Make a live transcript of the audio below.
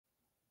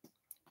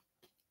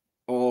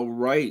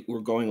right. We're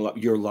going live.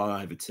 You're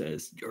live, it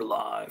says. You're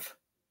live.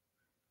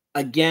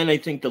 Again, I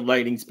think the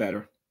lighting's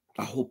better.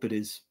 I hope it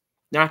is.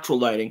 Natural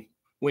lighting,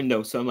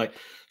 window, sunlight.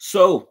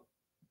 So,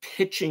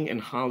 pitching in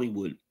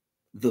Hollywood,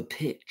 the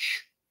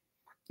pitch.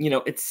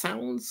 It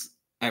sounds,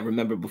 I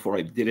remember before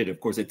I did it, of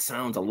course, it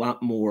sounds a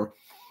lot more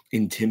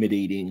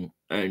intimidating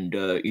and,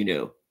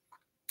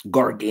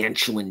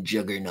 gargantuan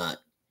juggernaut.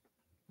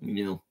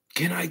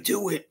 Can I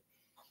do it?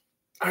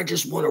 I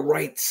just want to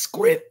write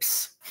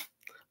scripts.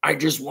 I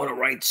just want to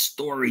write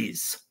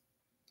stories.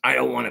 I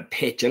don't want to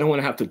pitch. I don't want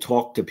to have to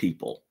talk to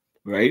people,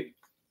 right?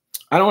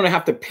 I don't want to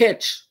have to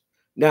pitch.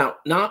 Now,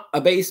 not a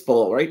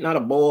baseball, right? Not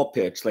a ball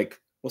pitch. Like,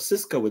 well,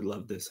 Cisco would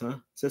love this, huh?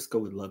 Cisco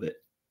would love it.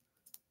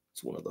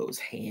 It's one of those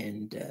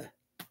hand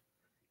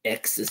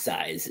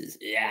exercises.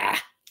 Yeah.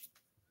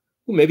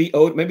 Well,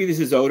 maybe this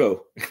is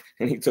Odo,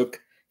 and he took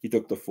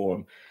the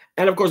form.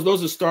 And of course,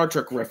 those are Star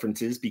Trek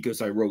references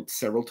because I wrote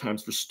several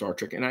times for Star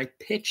Trek, and I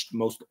pitched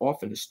most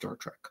often to Star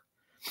Trek.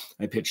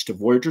 I pitched to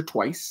Voyager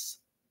twice,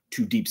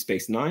 to Deep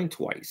Space Nine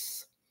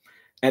twice,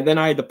 and then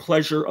I had the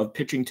pleasure of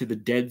pitching to the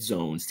Dead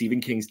Zone,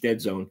 Stephen King's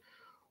Dead Zone,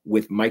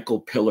 with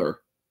Michael Piller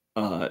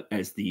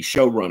as the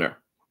showrunner.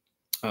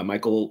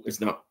 Michael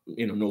is no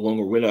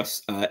longer with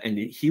us, and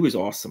he was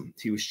awesome.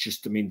 He was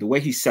just, the way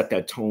he set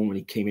that tone when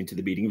he came into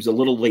the meeting, he was a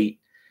little late,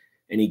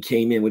 and he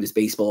came in with his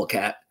baseball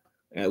cap.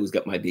 I always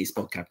got my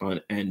baseball cap on,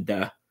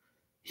 and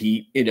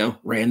he,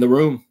 ran the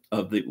room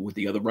with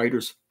the other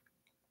writers.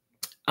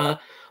 But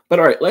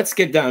all right, let's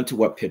get down to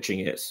what pitching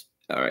is,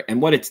 all right,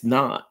 and what it's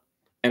not.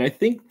 And I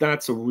think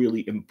that's a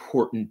really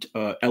important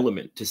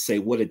element to say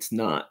what it's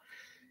not.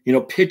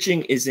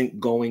 Pitching isn't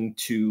going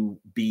to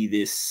be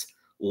this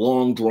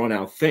long,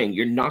 drawn-out thing.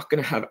 You're not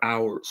going to have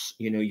hours.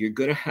 You're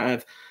going to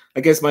have,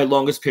 I guess my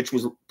longest pitch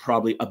was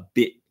probably a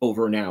bit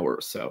over an hour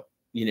or so,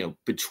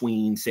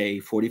 between, say,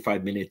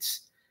 45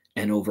 minutes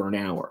and over an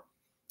hour.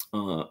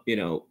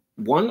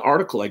 One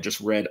article I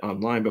just read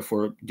online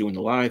before doing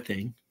the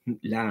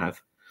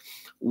live,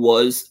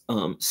 was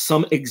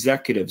some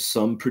executives,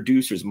 some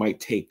producers might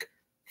take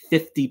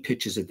 50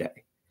 pitches a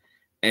day.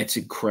 It's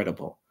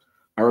incredible.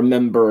 I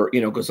remember,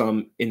 because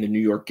I'm in the New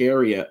York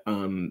area,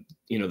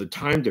 the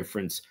time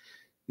difference,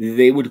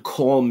 they would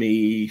call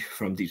me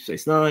from Deep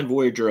Space Nine,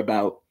 Voyager,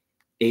 about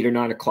 8 or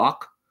 9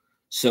 o'clock.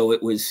 So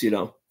it was,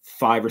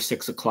 5 or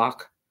 6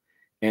 o'clock.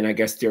 And I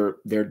guess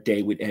their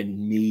day would end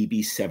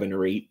maybe 7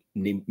 or 8,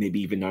 maybe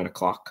even 9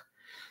 o'clock.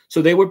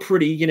 So they were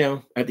pretty,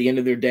 at the end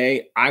of their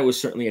day. I was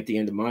certainly at the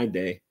end of my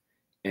day.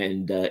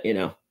 And,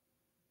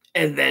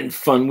 and then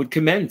fun would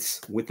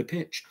commence with the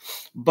pitch.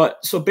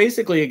 But so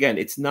basically, again,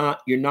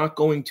 you're not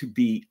going to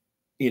be,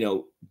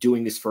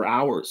 doing this for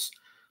hours.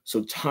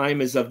 So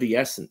time is of the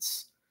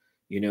essence.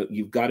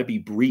 You've got to be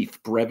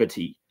brief,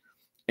 brevity.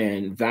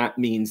 And that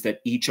means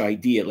that each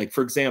idea, like,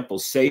 for example,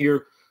 say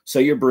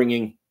you're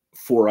bringing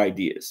 4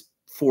 ideas.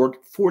 4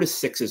 to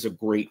 6 is a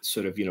great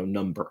sort of,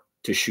 number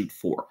to shoot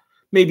for.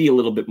 Maybe a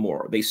little bit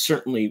more. They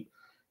certainly,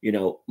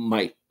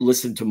 might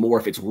listen to more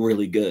if it's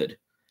really good.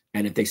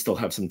 And if they still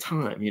have some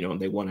time,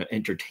 and they want to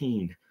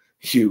entertain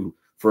you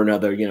for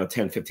another,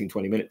 10, 15,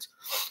 20 minutes.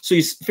 So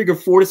you figure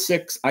 4 to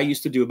 6. I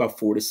used to do about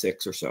 4 to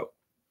 6 or so.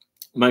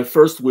 My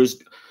first was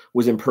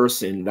in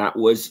person. That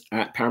was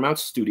at Paramount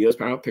Studios,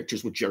 Paramount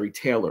Pictures, with Jeri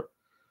Taylor,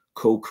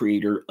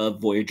 co-creator of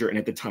Voyager, and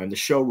at the time, the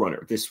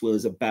showrunner. This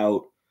was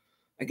about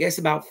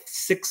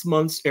 6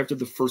 months after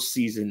the first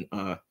season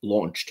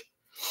launched.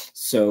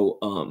 So,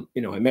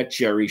 I met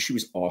Jeri. She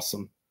was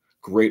awesome.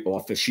 Great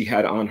office. She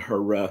had on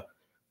her,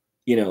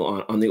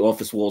 on the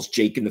office walls,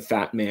 Jake and the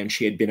Fat Man.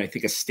 She had been, I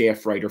think, a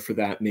staff writer for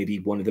that, maybe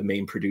one of the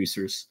main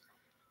producers.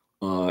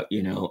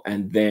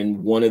 And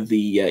then one of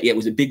the, it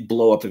was a big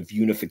blow up of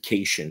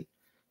Unification,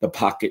 the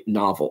pocket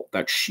novel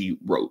that she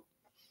wrote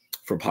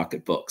for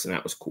Pocket Books, and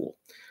that was cool.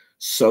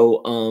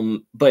 So,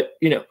 but,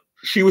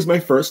 she was my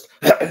first,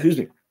 excuse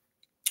me,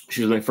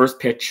 she was my first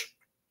pitch.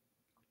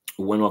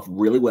 It went off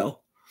really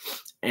well.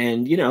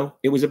 And,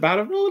 it was about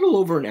a little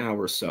over an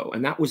hour or so,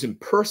 and that was in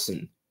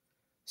person.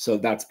 So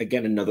that's,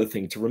 again, another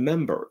thing to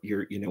remember.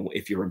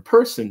 If you're in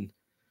person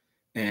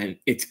and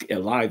it's a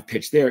live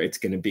pitch there, it's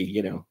going to be,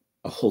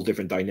 a whole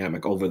different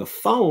dynamic. Over the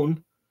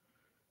phone,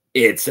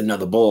 it's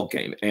another ball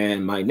game.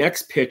 And my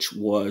next pitch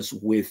was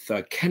with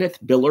Kenneth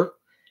Biller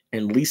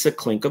and Lisa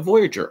Klink of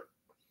Voyager.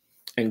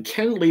 And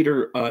Ken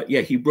later,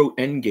 he wrote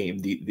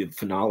Endgame, the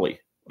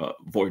finale,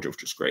 Voyager,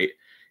 which was great.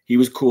 He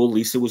was cool.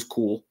 Lisa was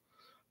cool.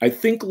 I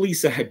think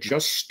Lisa had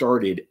just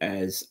started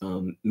as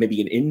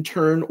maybe an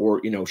intern,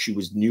 or, she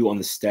was new on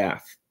the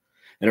staff.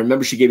 And I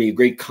remember she gave me a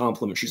great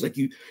compliment. She's like,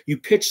 you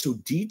pitch so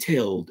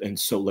detailed and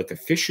so like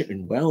efficient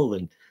and well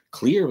and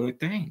clear. I'm like,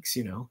 thanks.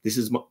 This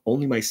is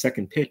only my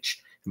second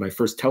pitch and my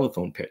first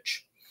telephone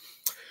pitch.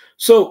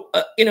 So,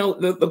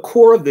 the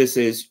core of this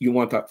is you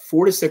want that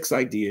 4 to 6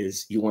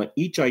 ideas. You want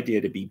each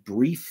idea to be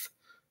brief,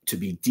 to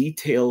be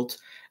detailed.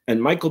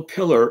 And Michael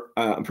Piller,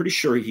 I'm pretty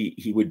sure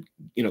he would,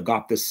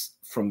 got this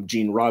from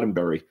Gene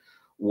Roddenberry,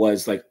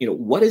 was like,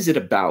 what is it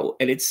about?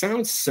 And it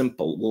sounds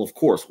simple. Well, of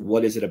course,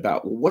 what is it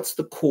about? Well, what's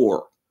the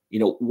core?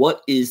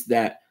 What is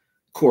that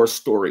core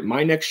story.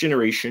 My Next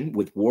Generation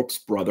with Worf's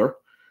brother,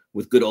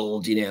 with good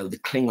old, the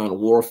Klingon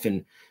Worf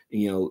and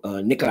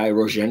Nikolai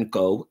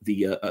Rozhenko,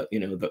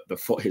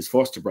 his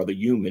foster brother,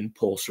 human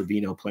Paul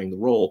Sorvino playing the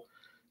role.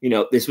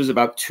 This was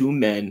about two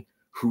men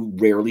who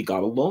rarely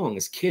got along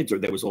as kids, or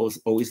there was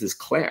always this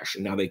clash,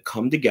 and now they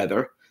come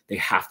together. They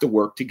have to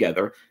work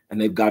together,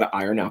 and they've got to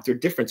iron out their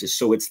differences.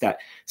 So it's that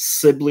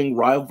sibling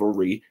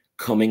rivalry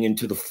coming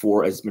into the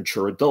fore as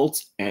mature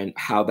adults, and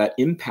how that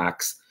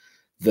impacts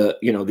the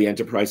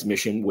Enterprise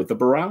mission with the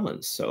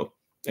Barallans. So,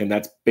 and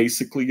that's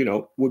basically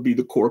would be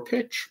the core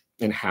pitch,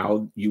 and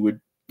how you would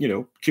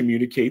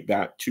communicate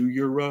that to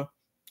your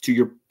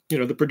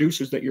the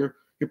producers that you're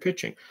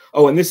pitching.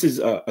 Oh, and this is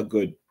a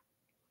good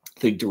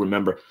thing to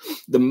remember.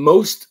 The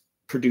most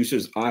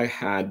producers I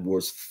had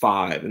was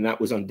 5, and that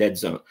was on Dead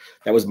Zone.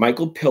 That was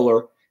Michael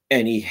Piller,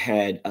 and he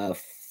had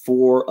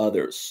 4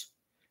 others,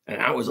 and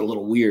that was a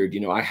little weird.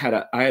 I had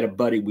a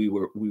buddy. We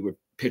were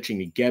pitching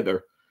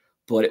together,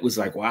 but it was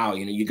like, wow,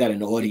 you got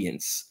an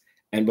audience.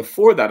 And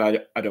before that,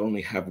 I'd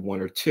only have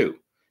 1 or 2: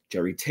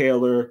 Jeri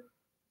Taylor,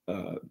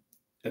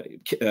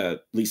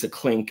 Lisa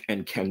Klink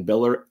and Ken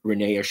Biller,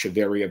 Renee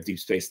Echeverria of Deep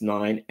Space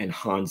Nine, and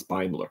Hans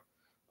Beimler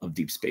of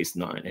Deep Space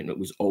Nine. And it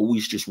was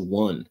always just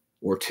 1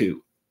 or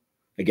 2.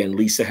 Again,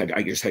 Lisa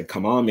had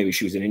come on. Maybe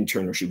she was an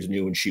intern, or she was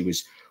new, and she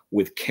was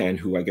with Ken,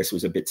 who I guess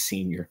was a bit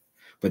senior.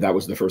 But that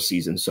was the first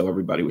season, so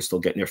everybody was still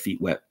getting their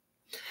feet wet.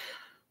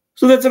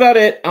 So that's about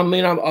it. I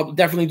mean, I'll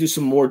definitely do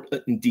some more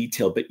in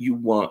detail, but you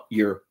want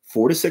your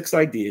 4 to 6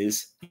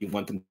 ideas. You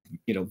want them,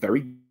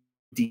 very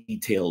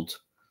detailed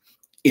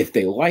if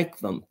they like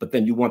them, but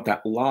then you want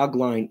that log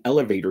line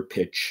elevator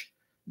pitch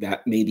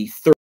that maybe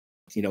 30,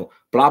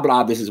 blah,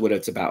 blah, this is what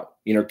it's about.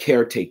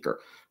 Caretaker.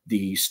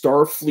 The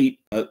Starfleet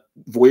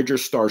Voyager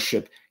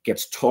starship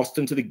gets tossed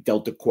into the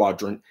Delta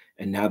Quadrant,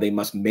 and now they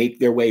must make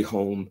their way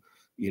home,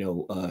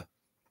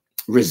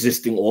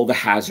 resisting all the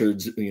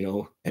hazards,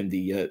 and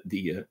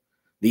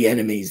the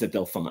enemies that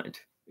they'll find.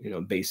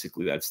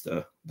 Basically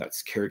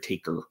that's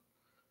Caretaker.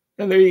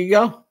 And there you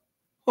go.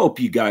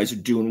 Hope you guys are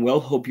doing well.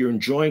 Hope you're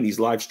enjoying these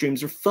live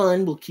streams. Are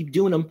fun. We'll keep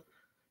doing them.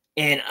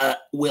 And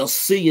we'll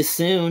see you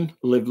soon.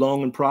 Live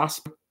long and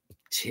prosper.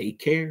 Take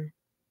care.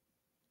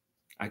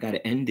 I got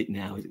to end it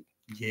now.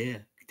 Yeah,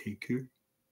 take care.